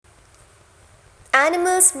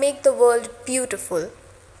Animals make the world beautiful.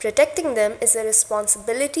 Protecting them is a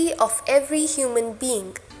responsibility of every human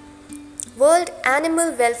being. World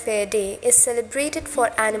Animal Welfare Day is celebrated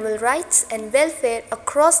for animal rights and welfare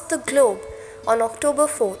across the globe on October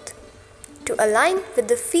 4th, to align with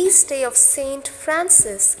the feast day of Saint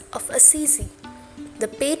Francis of Assisi, the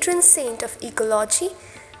patron saint of ecology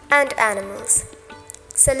and animals.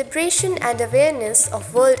 Celebration and awareness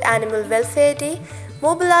of World Animal Welfare Day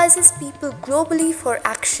mobilizes people globally for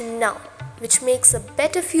action now, which makes a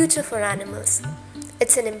better future for animals.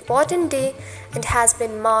 It's an important day and has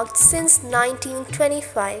been marked since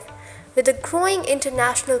 1925, with a growing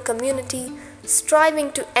international community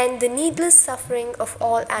striving to end the needless suffering of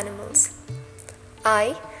all animals.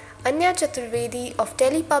 I, Anya Chaturvedi of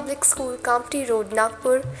Delhi Public School, Kamptee Road,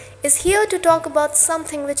 Nagpur, is here to talk about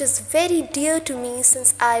something which is very dear to me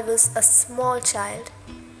since I was a small child.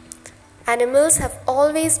 Animals have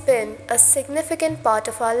always been a significant part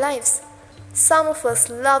of our lives. Some of us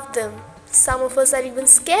love them, some of us are even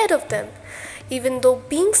scared of them, even though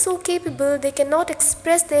being so capable they cannot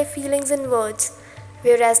express their feelings in words,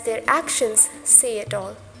 whereas their actions say it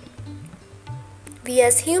all. We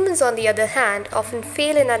as humans, on the other hand, often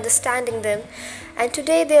fail in understanding them, and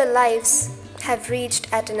today their lives have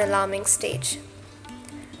reached at an alarming stage.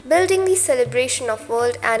 Building the celebration of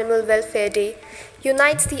World Animal Welfare Day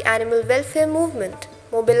unites the animal welfare movement,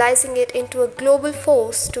 mobilizing it into a global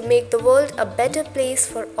force to make the world a better place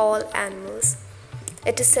for all animals.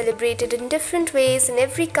 It is celebrated in different ways in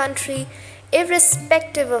every country,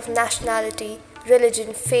 irrespective of nationality,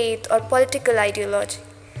 religion, faith, or political ideology.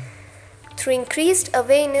 Through increased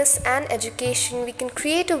awareness and education, we can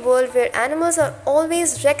create a world where animals are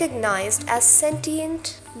always recognized as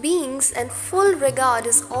sentient beings and full regard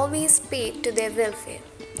is always paid to their welfare.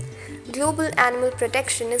 Global animal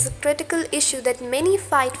protection is a critical issue that many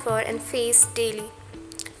fight for and face daily.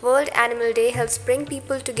 World Animal Day helps bring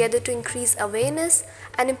people together to increase awareness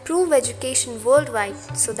and improve education worldwide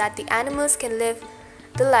so that the animals can live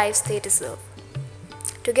the lives they deserve.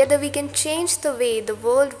 Together we can change the way the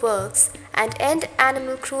world works and end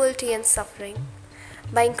animal cruelty and suffering.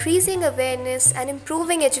 By increasing awareness and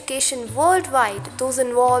improving education worldwide, those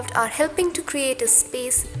involved are helping to create a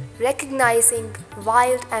space recognizing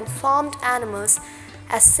wild and farmed animals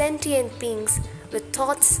as sentient beings with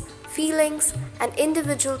thoughts, feelings, and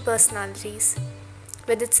individual personalities.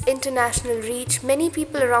 With its international reach, many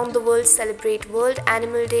people around the world celebrate World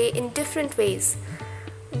Animal Day in different ways.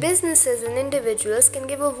 Businesses and individuals can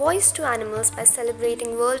give a voice to animals by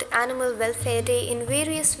celebrating World Animal Welfare Day in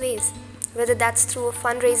various ways, whether that's through a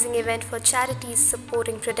fundraising event for charities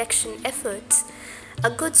supporting protection efforts, a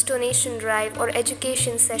goods donation drive, or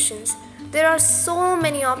education sessions. There are so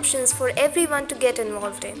many options for everyone to get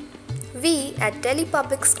involved in. We at Delhi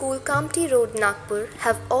Public School, Kamptee Road, Nagpur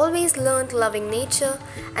have always learned loving nature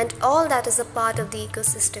and all that is a part of the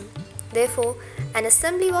ecosystem. Therefore, an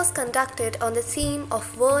assembly was conducted on the theme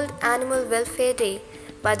of World Animal Welfare Day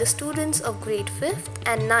by the students of grade 5th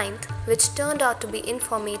and 9th, which turned out to be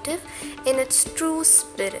informative in its true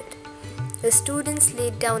spirit. The students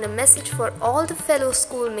laid down a message for all the fellow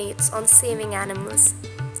schoolmates on saving animals.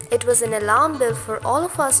 It was an alarm bell for all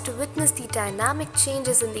of us to witness the dynamic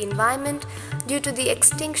changes in the environment due to the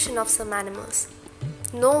extinction of some animals.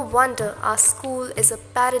 No wonder our school is a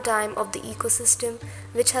paradigm of the ecosystem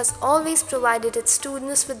which has always provided its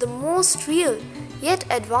students with the most real yet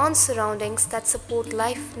advanced surroundings that support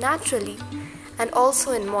life naturally and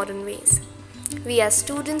also in modern ways. We as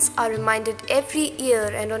students are reminded every year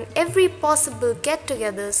and on every possible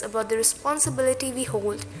get-togethers about the responsibility we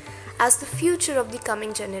hold as the future of the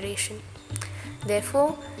coming generation.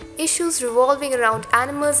 Therefore, issues revolving around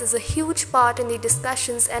animals is a huge part in the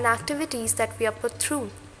discussions and activities that we are put through.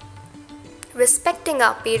 Respecting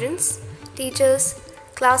our parents, teachers,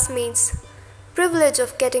 classmates, privilege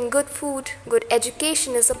of getting good food, good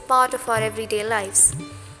education is a part of our everyday lives.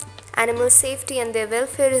 Animal safety and their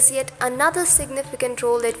welfare is yet another significant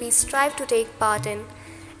role that we strive to take part in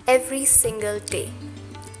every single day.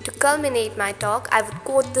 To culminate my talk, I would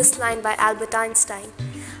quote this line by Albert Einstein.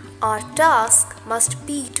 Our task must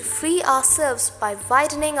be to free ourselves by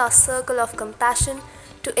widening our circle of compassion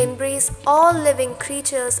to embrace all living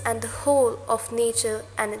creatures and the whole of nature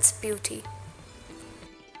and its beauty.